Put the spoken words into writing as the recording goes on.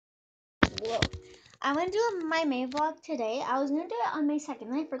I want to do my May vlog today. I was gonna do it on May 2nd,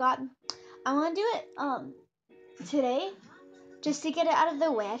 and I forgot. I want to do it today, just to get it out of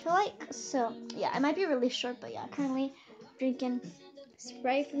the way. I feel like so. Yeah, it might be really short, but yeah. Currently drinking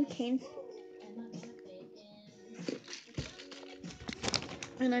Sprite from Cane's,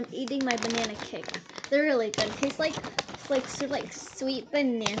 and I'm eating my banana cake. They're really good. Tastes like sort of like sweet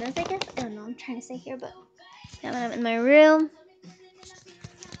bananas, I guess. I don't know. I'm trying to say here, but yeah, I'm in my room.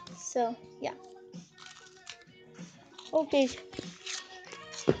 So yeah. Okay.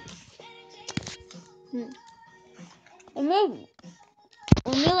 Let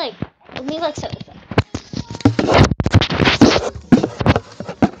me like set this up.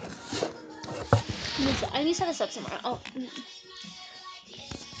 I need to set this up somewhere. Oh.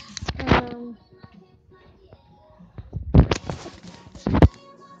 Um.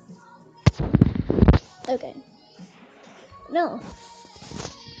 Okay. No.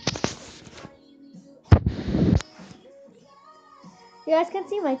 You guys can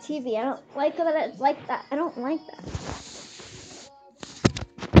see my TV. I don't like that it's like that. I don't like that.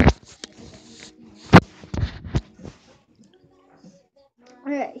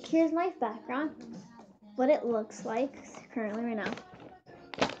 Alright, here's my background. What it looks like currently right now.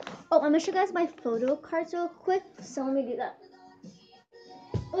 Oh, I'm gonna show you guys my photo cards real quick. So let me do that.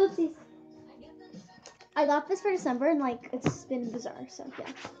 Oopsies. I got this for December and like it's been bizarre. So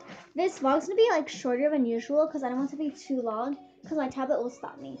yeah. This vlog's gonna be like shorter than usual because I don't want it to be too long because my tablet will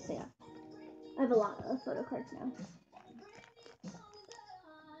stop me. So yeah. I have a lot of photo cards now.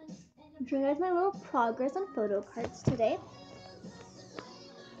 I'm showing you guys my little progress on photo cards today.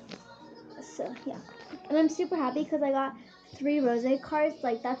 So yeah. And I'm super happy because I got 3 rose cards.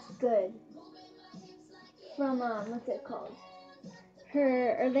 Like that's good. From what's it called?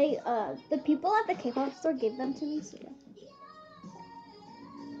 The people at the K-pop store gave them to me. So yeah.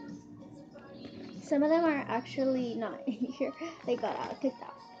 Some of them are actually not here. They got kicked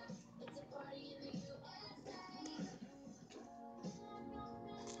out.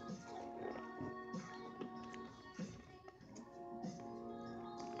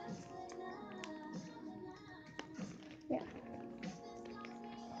 Yeah.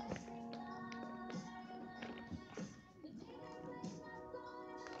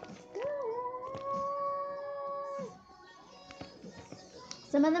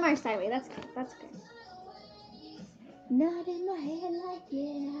 Some of them are sideways. That's good. That's good. Not in my head like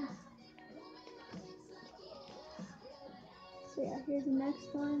yeah. So yeah, here's the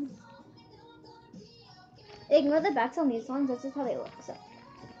next one. Ignore the backs on these ones. This is how they look. So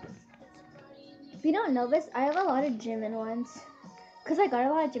if you don't know this, I have a lot of Jimin ones. Because I got a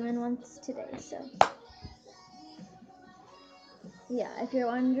lot of Jimin ones today. So yeah, if you're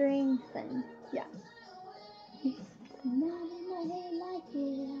wondering, then yeah. Not in my head like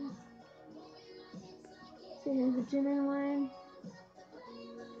yeah. So here's the Jimin one.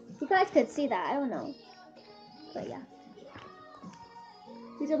 You guys could see that. I don't know. But yeah.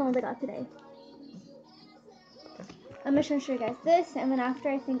 These are the ones I got today. I'm just gonna show you guys this, and then after,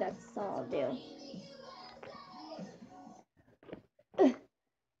 I think that's all I'll do.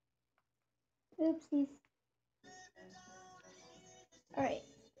 Oopsies. Alright.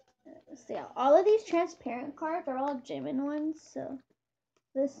 So yeah, all of these transparent cards are all Jimin ones, so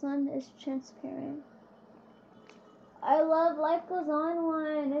this one is transparent. I love Life Goes On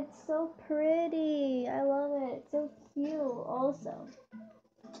one. It's so pretty. I love it. It's so cute also.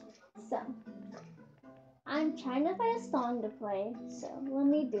 So, I'm trying to find a song to play, so let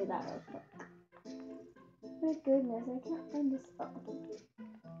me do that real quick. My goodness, I can't find this. Oh,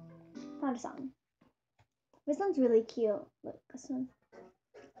 found a song. This one's really cute. Look, this one.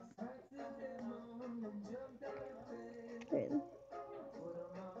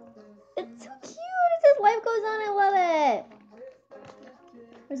 It's so cute. It says Life Goes On. I love it.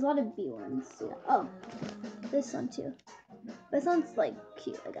 There's a lot of B ones. Yeah. Oh, this one too. This one's like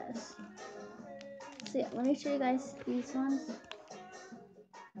cute, I guess. So yeah, let me show you guys these ones.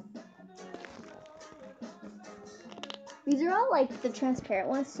 These are all like the transparent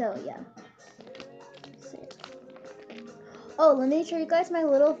ones, so yeah. So, yeah. Oh, let me show you guys my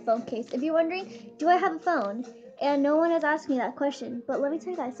little phone case. If you're wondering, do I have a phone? And no one has asked me that question, but let me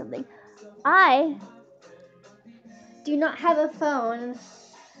tell you guys something. I do not have a phone.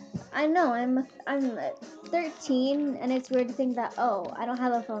 I know I'm 13, and it's weird to think that, oh, I don't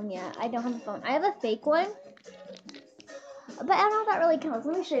have a phone yet. I don't have a phone. I have a fake one, but I don't know if that really counts.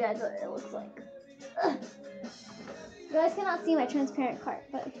 Let me show you guys what it looks like. Ugh. You guys cannot see my transparent card,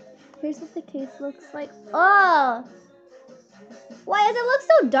 but here's what the case looks like. Oh! Why does it look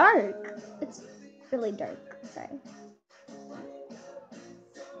so dark? It's really dark. Sorry.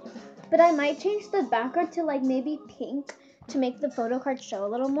 But I might change the background to like maybe pink to make the photo card show a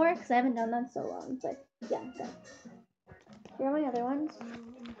little more because I haven't done that in so long. But yeah, okay. Here are my other ones.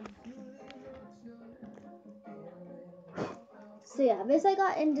 So yeah, this I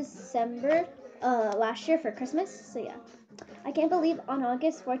got in December last year for Christmas. So yeah, I can't believe on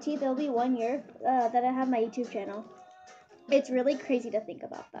August 14th it'll be 1 year that I have my YouTube channel. It's really crazy to think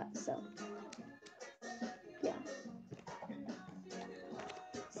about that. So yeah.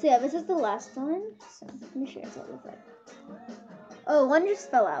 So yeah, this is the last one. So let me show you what it looks like. Oh, one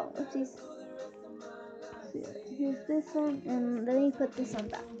just fell out. Oopsies. So yeah, here's this one, and then you put this on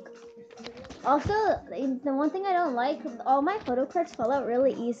back. Also, the one thing I don't like, all my photo cards fall out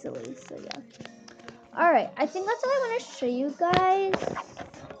really easily. So yeah. All right, I think that's all I want to show you guys.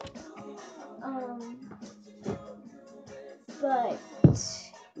 But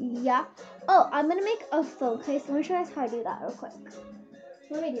yeah. Oh, I'm gonna make a phone case. Let me show you guys how to do that real quick.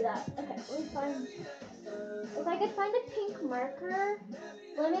 Let me do that. Okay, let me find. If I could find a pink marker,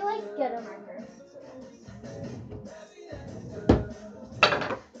 let me like get a marker.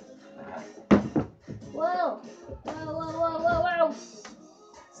 Whoa! Whoa! Whoa! Whoa! Whoa! Whoa!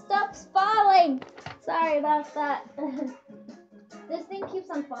 Stop falling! Sorry about that. This thing keeps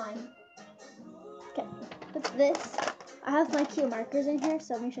on falling. Okay, with this, I have my cute markers in here,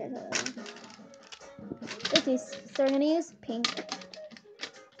 so let me show you that. Okay, so we're gonna use pink.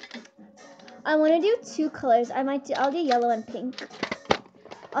 I want to do two colors. I'll do yellow and pink.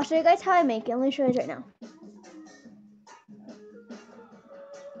 I'll show you guys how I make it. Let me show you guys right now.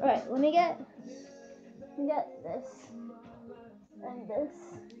 All right, let me get this and this.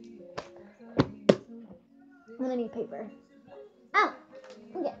 I'm gonna need paper. Ow!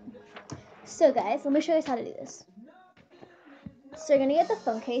 Okay. So guys, let me show you guys how to do this. So you're gonna get the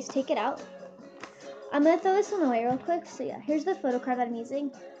phone case, take it out. I'm gonna throw this one away real quick. So yeah, here's the photo card that I'm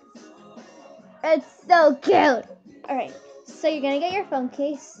using. It's so cute. All right, so you're gonna get your phone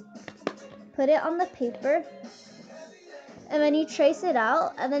case, put it on the paper, and then you trace it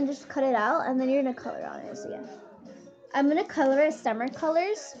out, and then just cut it out, and then you're gonna color on it. So yeah, I'm gonna color it summer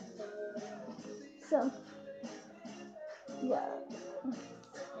colors. So yeah.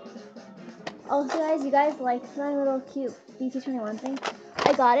 Also, guys, you guys liked my little cute BT21 thing.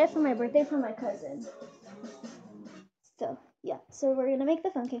 I got it for my birthday from my cousin. So yeah, so we're gonna make the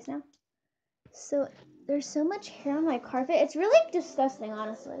phone case now. So there's so much hair on my carpet. It's really disgusting,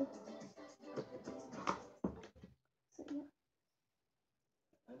 honestly. So, yeah.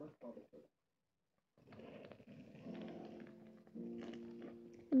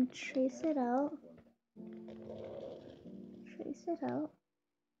 And trace it out. Trace it out.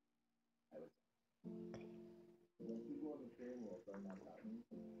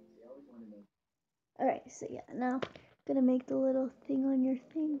 Alright, so yeah, now I'm gonna make the little thing on your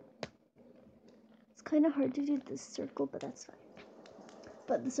thing. It's kind of hard to do this circle, but that's fine.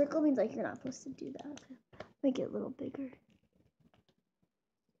 But the circle means like you're not supposed to do that. Okay. Make it a little bigger.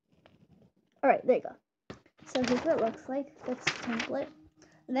 Alright, there you go. So here's what it looks like. That's the template.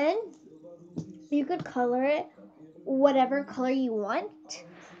 Then you could color it whatever color you want,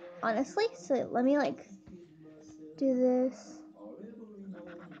 honestly. So let me like do this.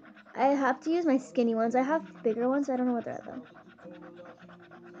 I have to use my skinny ones. I have bigger ones. I don't know what they're at though.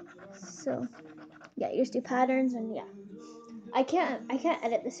 So yeah, you just do patterns and yeah. I can't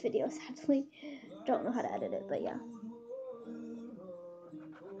edit this video, sadly. Don't know how to edit it, but yeah.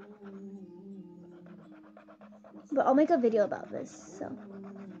 But I'll make a video about this, so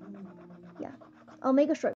yeah. I'll make a short